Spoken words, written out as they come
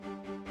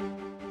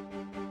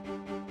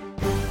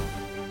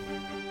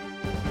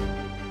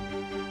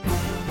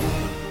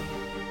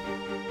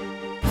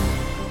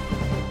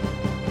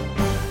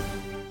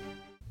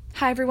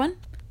Hi everyone,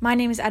 my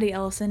name is Addie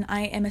Ellison.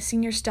 I am a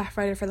senior staff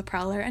writer for the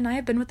Prowler, and I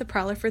have been with the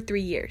Prowler for 3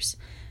 years.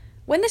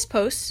 When this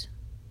posts,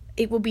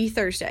 it will be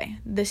Thursday,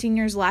 the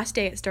seniors' last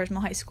day at Starr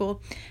High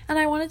School, and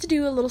I wanted to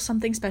do a little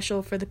something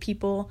special for the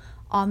people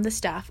on the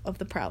staff of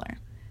the Prowler.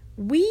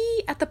 We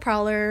at the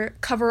Prowler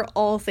cover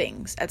all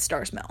things at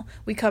Starr's Mill.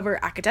 We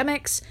cover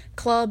academics,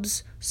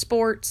 clubs,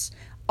 sports,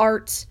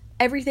 arts,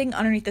 everything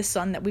underneath the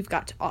sun that we've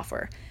got to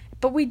offer.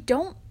 But we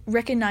don't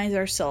recognize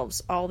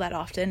ourselves all that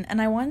often, and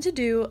I wanted to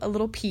do a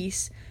little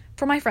piece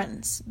for my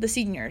friends, the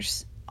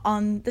seniors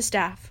on the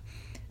staff,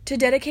 to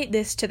dedicate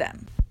this to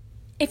them.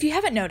 If you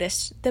haven't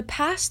noticed, the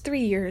past 3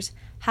 years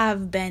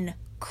have been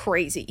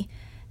crazy.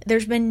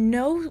 There's been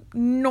no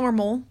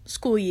normal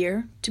school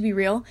year, to be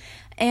real,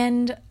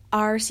 and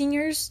our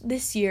seniors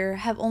this year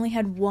have only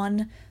had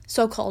one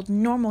so-called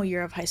normal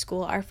year of high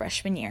school, our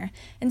freshman year.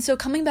 And so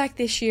coming back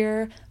this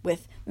year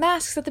with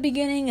masks at the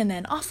beginning and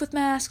then off with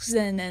masks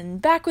and then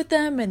back with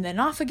them and then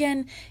off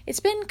again, it's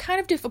been kind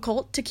of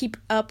difficult to keep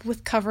up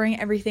with covering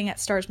everything at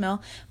Starr's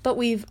Mill, but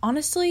I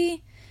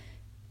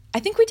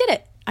think we did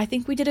it. I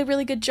think we did a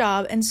really good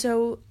job, and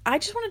so I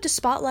just wanted to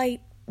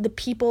spotlight the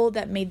people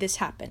that made this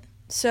happen.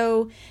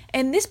 So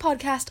in this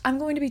podcast, I'm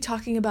going to be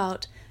talking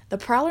about the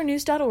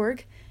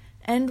prowlernews.org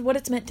and what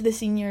it's meant to the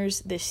seniors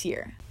this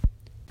year.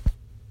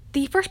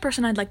 The first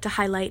person I'd like to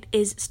highlight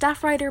is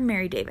staff writer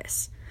Mary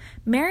Davis.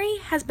 Mary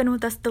has been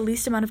with us the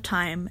least amount of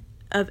time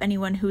of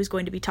anyone who is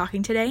going to be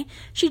talking today.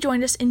 She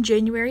joined us in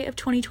January of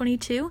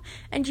 2022,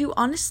 and you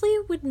honestly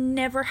would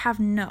never have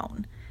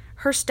known.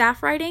 Her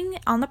staff writing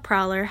on the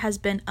Prowler has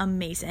been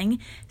amazing,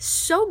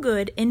 so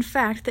good, in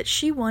fact, that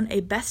she won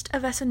a Best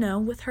of S&O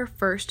with her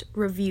first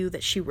review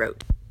that she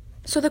wrote.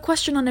 So the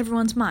question on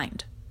everyone's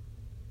mind,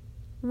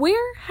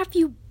 where have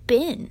you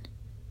been?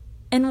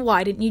 And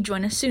why didn't you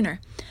join us sooner?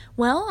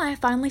 Well, I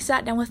finally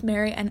sat down with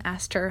Mary and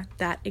asked her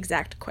that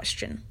exact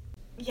question.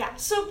 Yeah,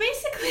 so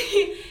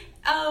basically,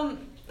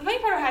 the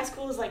main part of high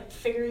school is,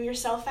 figuring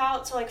yourself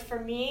out. So, for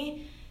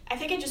me, I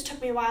think it just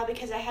took me a while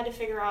because I had to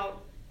figure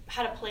out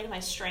how to play to my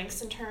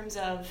strengths in terms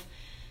of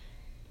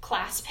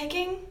class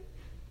picking.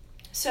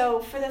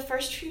 So, for the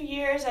first few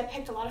years, I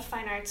picked a lot of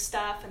fine arts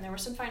stuff, and there were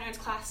some fine arts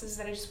classes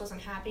that I just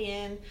wasn't happy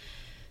in.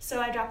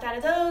 So, I dropped out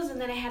of those, and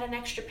then I had an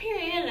extra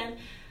period, and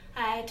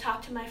I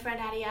talked to my friend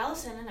Addie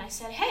Ellison, and I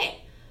said,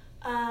 hey,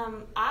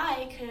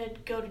 I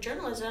could go to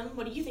journalism.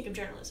 What do you think of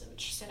journalism? And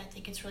she said, I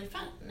think it's really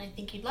fun, and I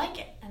think you'd like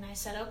it. And I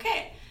said,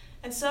 okay.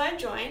 And so I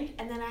joined,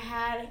 and then I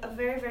had a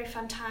very, very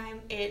fun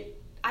time.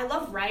 I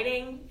love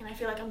writing, and I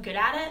feel like I'm good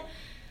at it.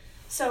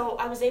 So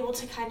I was able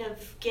to kind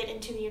of get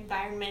into the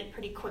environment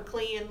pretty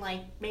quickly and,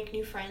 make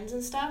new friends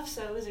and stuff.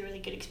 So it was a really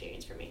good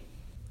experience for me.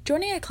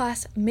 Joining a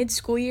class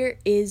mid-school year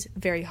is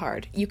very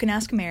hard. You can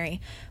ask Mary.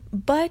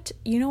 But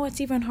you know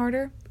what's even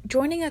harder?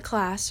 Joining a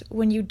class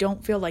when you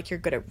don't feel like you're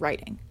good at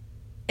writing.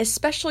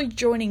 Especially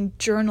joining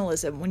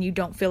journalism when you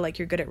don't feel like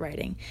you're good at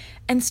writing.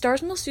 And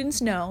Starr's Mill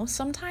students know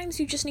sometimes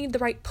you just need the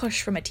right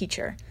push from a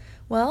teacher.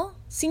 Well,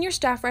 senior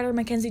staff writer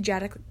Mackenzie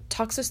Jaddock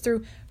talks us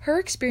through her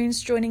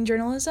experience joining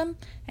journalism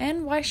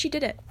and why she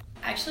did it.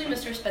 Actually,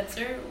 Mr.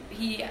 Spencer,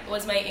 he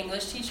was my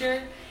English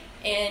teacher,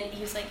 and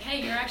he was like,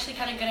 hey, you're actually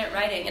kind of good at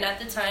writing. And at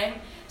the time,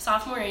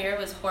 sophomore year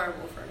was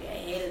horrible for me. I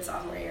hated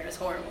sophomore year. It was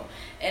horrible.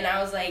 And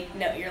I was like,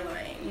 no, you're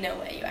lying. No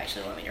way. You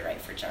actually want me to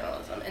write for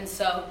journalism. And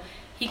so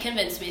he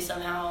convinced me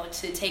somehow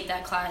to take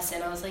that class,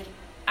 and I was like,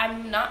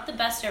 I'm not the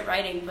best at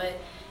writing, but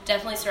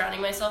definitely surrounding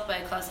myself by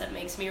a class that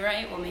makes me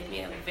write will make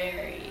me a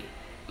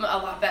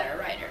lot better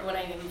writer when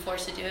I'm even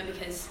forced to do it,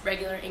 because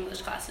regular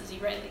English classes, you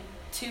write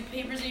 2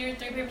 papers a year,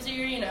 3 papers a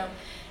year,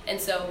 And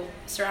so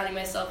surrounding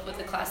myself with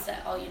a class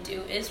that all you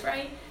do is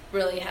write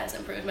really has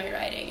improved my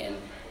writing and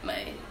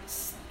my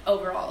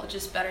overall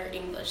just better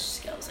English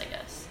skills, I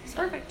guess. So,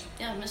 perfect.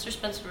 Yeah, Mr.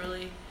 Spencer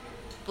really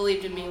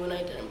believed in me when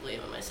I didn't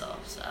believe in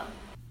myself, so.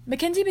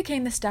 Mackenzie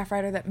became the staff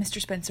writer that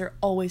Mr. Spencer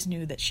always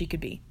knew that she could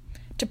be.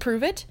 To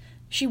prove it,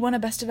 she won a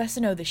Best of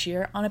S&O this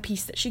year on a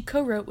piece that she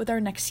co-wrote with our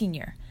next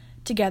senior.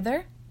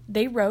 Together,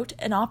 they wrote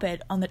an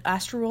op-ed on the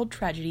Astroworld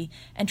tragedy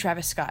and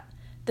Travis Scott.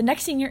 The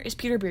next senior is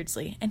Peter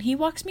Beardsley, and he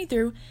walks me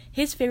through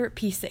his favorite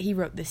piece that he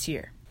wrote this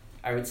year.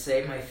 I would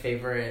say my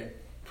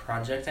favorite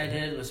project I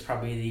did was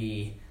probably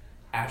the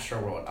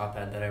Astroworld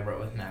op-ed that I wrote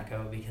with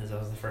Mako, because that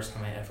was the first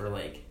time I ever,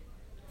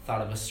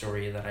 thought of a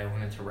story that I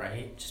wanted to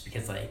write, just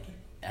because,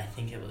 I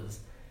think it was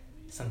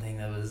something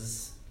that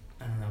was,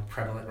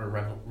 prevalent or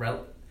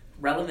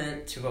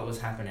relevant to what was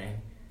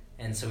happening.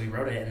 And so we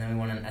wrote it, and then we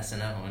won an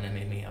S&O, and it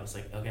made me, I was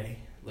like, okay,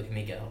 look at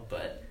me go.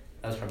 But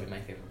that was probably my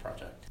favorite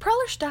project.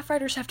 Prowler staff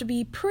writers have to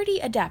be pretty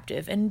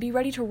adaptive and be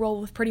ready to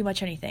roll with pretty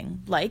much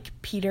anything. Like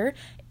Peter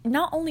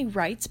not only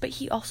writes, but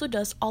he also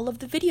does all of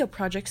the video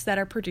projects that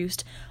are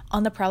produced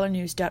on the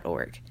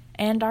prowlernews.org.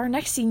 And our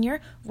next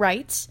senior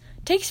writes,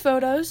 takes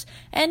photos,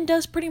 and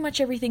does pretty much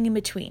everything in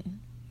between.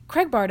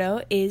 Craig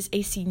Bardo is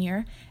a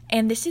senior,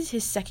 and this is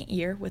his second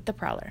year with the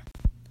Prowler.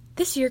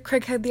 This year,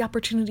 Craig had the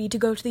opportunity to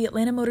go to the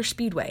Atlanta Motor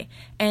Speedway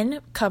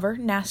and cover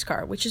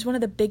NASCAR, which is one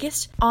of the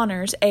biggest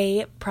honors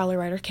a Prowler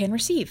writer can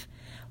receive.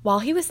 While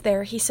he was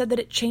there, he said that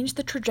it changed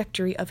the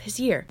trajectory of his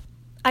year.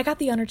 I got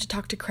the honor to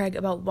talk to Craig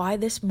about why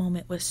this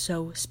moment was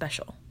so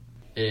special.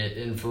 It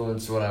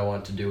influenced what I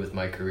want to do with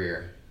my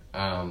career.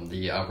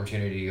 The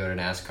opportunity to go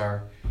to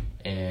NASCAR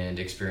and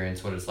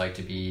experience what it's like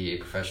to be a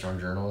professional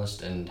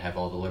journalist and have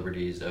all the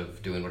liberties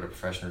of doing what a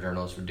professional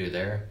journalist would do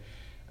there,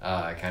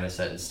 kind of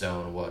set in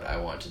stone what I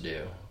want to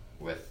do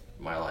with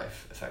my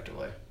life,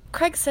 effectively.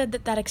 Craig said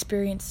that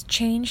experience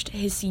changed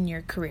his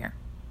senior career.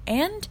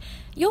 And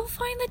you'll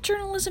find that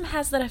journalism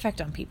has that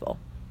effect on people.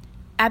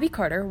 Abby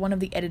Carter, one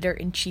of the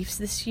editor-in-chiefs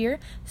this year,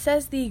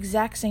 says the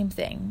exact same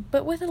thing,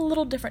 but with a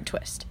little different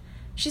twist.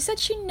 She said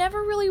she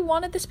never really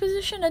wanted this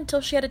position until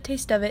she had a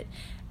taste of it,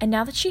 and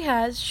now that she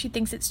has, she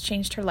thinks it's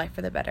changed her life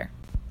for the better.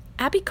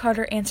 Abby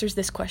Carter answers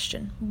this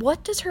question.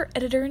 What does her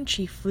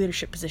editor-in-chief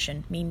leadership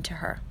position mean to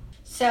her?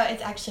 So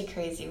it's actually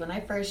crazy. When I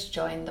first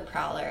joined the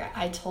Prowler,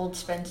 I told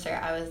Spencer,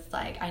 I was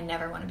like, I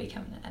never want to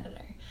become an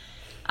editor.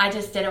 I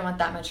just didn't want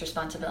that much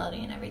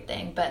responsibility and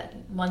everything. But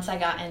once I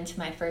got into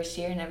my first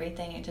year and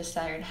everything, I just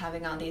started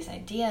having all these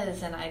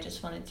ideas and I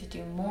just wanted to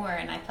do more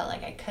and I felt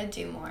like I could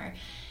do more.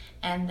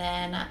 And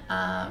then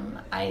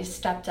I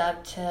stepped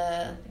up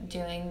to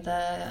doing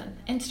the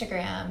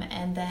Instagram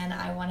and then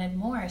I wanted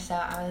more. So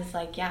I was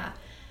like, yeah,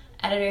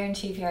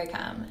 editor-in-chief, here I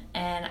come.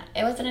 And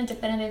it wasn't a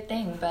definitive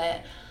thing,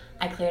 but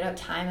I cleared up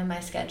time in my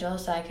schedule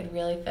so I could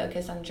really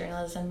focus on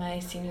journalism my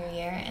senior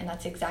year, and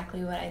that's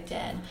exactly what I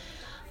did.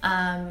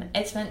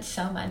 It's meant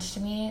so much to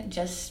me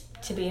just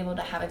to be able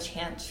to have a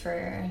chance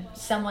for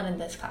someone in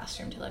this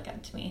classroom to look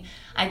up to me.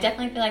 I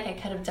definitely feel like I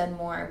could have done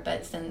more,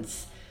 but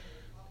since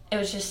it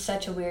was just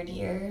such a weird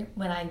year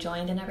when I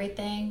joined and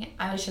everything,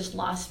 I was just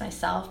lost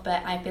myself,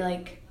 but I feel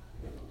like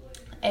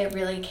it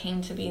really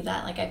came to be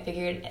that, like, I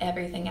figured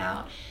everything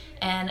out,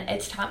 and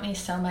it's taught me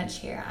so much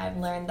here. I've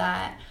learned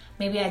that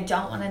maybe I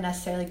don't want to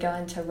necessarily go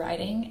into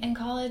writing in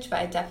college, but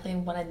I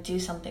definitely want to do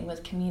something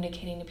with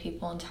communicating to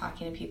people and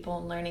talking to people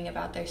and learning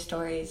about their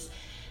stories.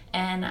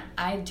 And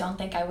I don't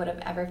think I would have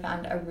ever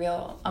found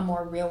a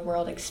more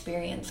real-world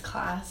experience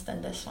class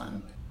than this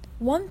one.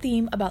 One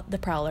theme about the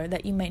Prowler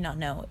that you might not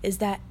know is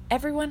that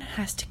everyone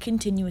has to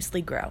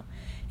continuously grow.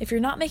 If you're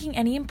not making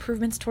any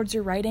improvements towards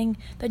your writing,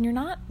 then you're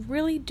not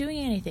really doing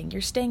anything.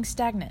 You're staying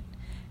stagnant.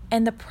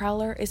 And the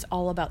Prowler is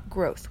all about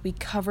growth. We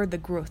cover the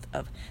growth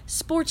of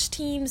sports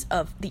teams,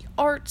 of the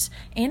arts,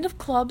 and of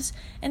clubs,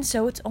 and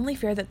so it's only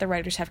fair that the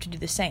writers have to do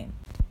the same.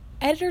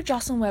 Editor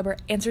Jocelyn Weber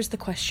answers the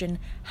question,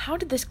 how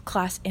did this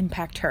class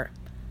impact her?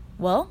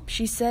 Well,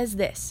 she says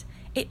this.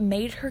 It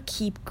made her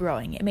keep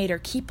growing. It made her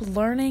keep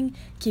learning,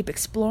 keep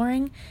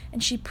exploring,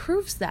 and she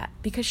proves that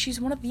because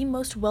she's one of the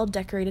most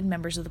well-decorated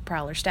members of the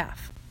Prowler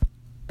staff.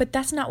 But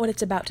that's not what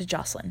it's about to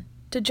Jocelyn.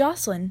 To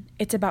Jocelyn,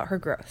 it's about her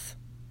growth.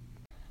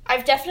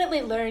 I've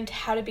definitely learned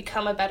how to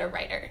become a better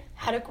writer,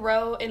 how to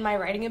grow in my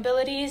writing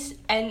abilities,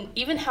 and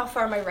even how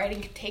far my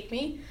writing can take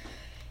me.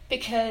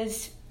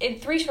 Because in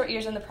 3 short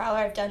years in the Prowler,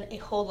 I've done a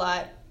whole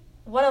lot,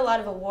 won a lot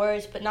of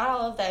awards, but not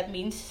all of that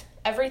means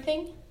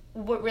everything.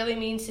 What really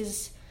means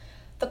is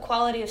the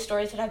quality of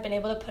stories that I've been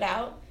able to put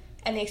out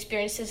and the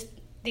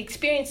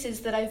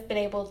experiences that I've been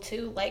able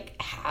to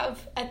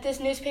have at this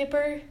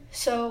newspaper.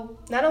 So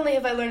not only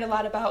have I learned a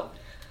lot about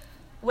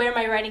where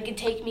my writing can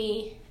take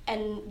me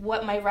and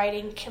what my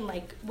writing can,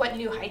 what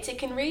new heights it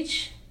can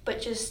reach,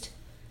 but just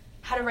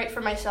how to write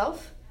for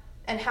myself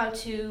and how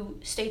to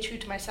stay true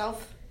to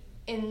myself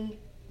in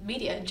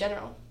media in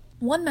general.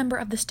 One member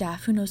of the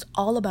staff who knows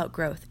all about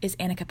growth is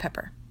Annika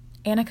Pepper.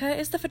 Annika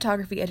is the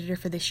photography editor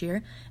for this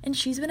year, and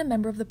she's been a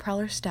member of the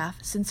Prowler staff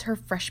since her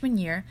freshman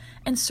year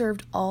and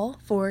served all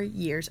 4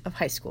 years of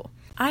high school.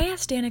 I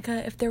asked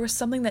Annika if there was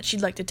something that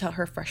she'd like to tell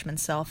her freshman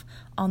self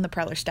on the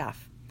Prowler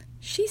staff.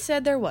 She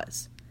said there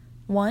was.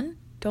 1,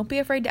 don't be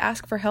afraid to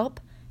ask for help,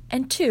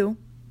 and 2,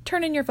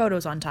 turn in your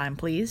photos on time,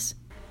 please.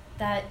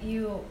 That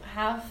you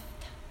have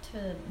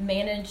to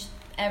manage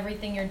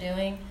everything you're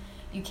doing.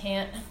 You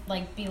can't,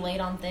 be late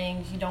on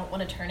things. You don't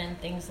want to turn in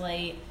things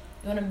late.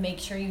 You want to make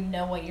sure you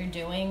know what you're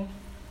doing.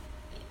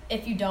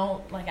 If you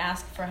don't,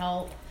 ask for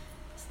help.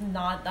 It's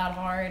not that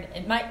hard.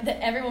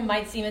 Everyone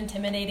might seem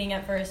intimidating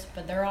at first,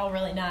 but they're all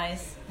really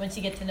nice. Once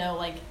you get to know,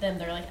 them,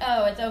 they're like,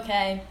 oh, it's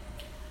okay.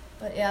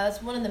 But yeah,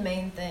 that's one of the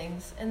main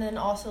things. And then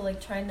also,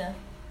 trying to,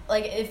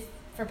 if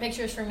for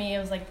pictures for me, it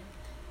was when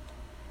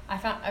I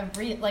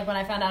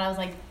found out I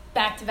was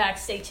back-to-back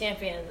state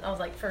champion, I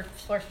was for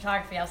sports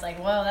photography, I was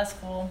whoa, that's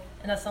cool.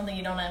 And that's something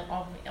you don't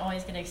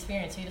always get to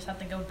experience. So you just have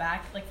to go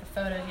back, for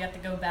photos, you have to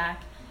go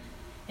back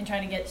and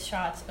try to get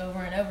shots over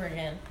and over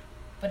again.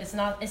 But it's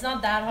not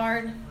that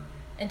hard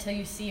until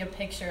you see a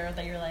picture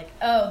that you're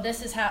oh,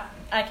 this is how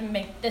I can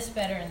make this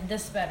better and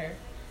this better.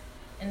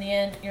 In the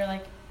end, you're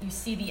you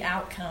see the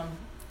outcome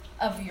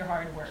of your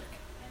hard work.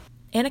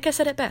 Annika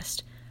said it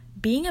best.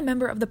 Being a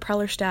member of the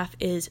Prowler staff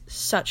is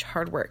such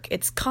hard work.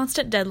 It's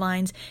constant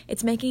deadlines.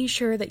 It's making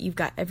sure that you've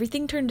got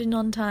everything turned in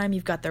on time.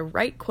 You've got the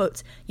right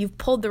quotes. You've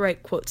pulled the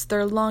right quotes.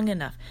 They're long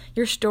enough.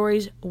 Your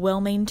story's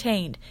well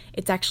maintained.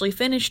 It's actually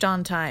finished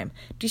on time.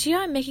 Do you see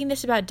how I'm making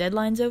this about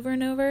deadlines over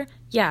and over?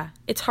 Yeah,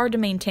 it's hard to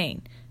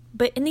maintain.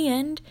 But in the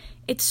end,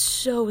 it's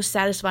so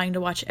satisfying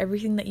to watch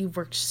everything that you've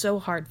worked so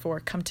hard for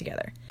come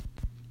together.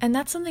 And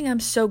that's something I'm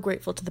so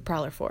grateful to the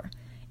Prowler for.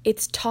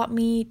 It's taught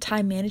me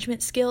time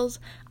management skills.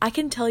 I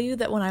can tell you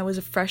that when I was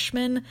a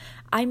freshman,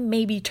 I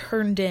maybe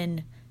turned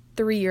in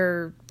 3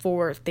 or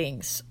 4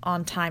 things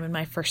on time in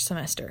my first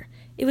semester.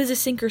 It was a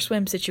sink or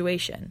swim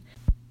situation.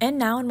 And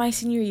now in my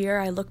senior year,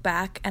 I look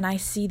back and I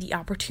see the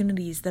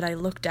opportunities that I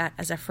looked at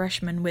as a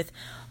freshman with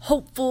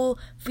hopeful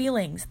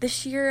feelings.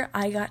 This year,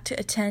 I got to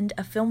attend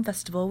a film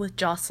festival with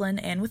Jocelyn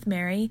and with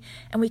Mary,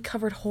 and we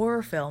covered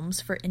horror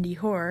films for Indie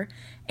Horror,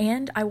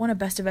 and I won a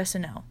Best of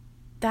SNO.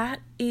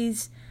 That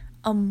is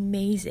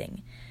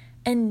amazing.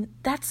 And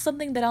that's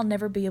something that I'll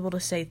never be able to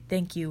say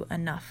thank you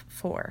enough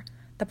for.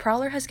 The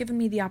Prowler has given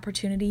me the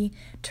opportunity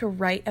to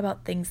write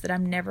about things that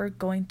I'm never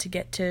going to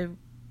get to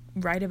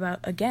write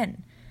about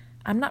again.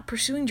 I'm not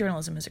pursuing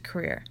journalism as a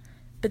career,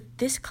 but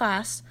this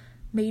class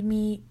made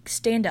me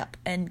stand up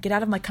and get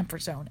out of my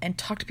comfort zone and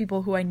talk to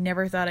people who I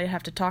never thought I'd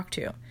have to talk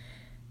to.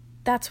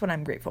 That's what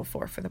I'm grateful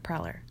for the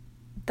Prowler.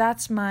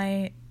 That's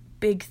my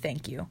big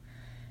thank you.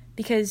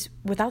 Because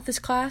without this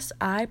class,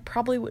 I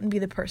probably wouldn't be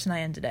the person I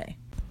am today.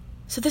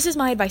 So this is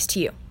my advice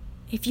to you.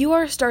 If you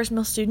are a Starr's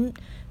Mill student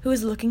who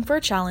is looking for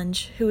a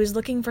challenge, who is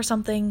looking for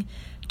something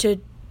to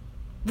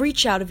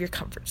reach out of your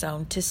comfort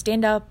zone, to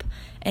stand up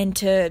and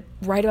to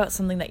write about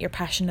something that you're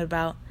passionate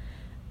about,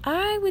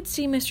 I would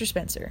see Mr.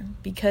 Spencer,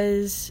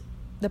 because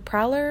the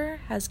Prowler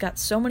has got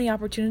so many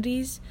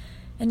opportunities,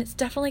 and it's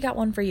definitely got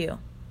one for you.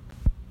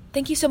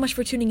 Thank you so much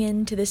for tuning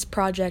in to this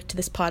project, to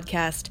this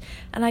podcast,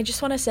 and I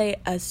just want to say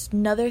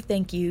another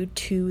thank you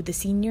to the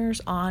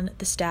seniors on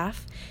the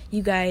staff.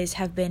 You guys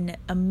have been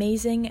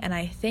amazing, and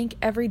I thank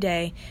every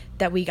day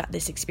that we got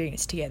this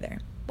experience together.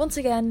 Once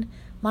again,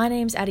 my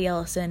name's Addie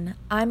Ellison.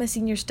 I'm a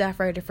senior staff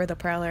writer for the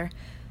Prowler,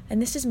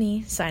 and this is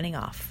me signing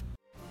off.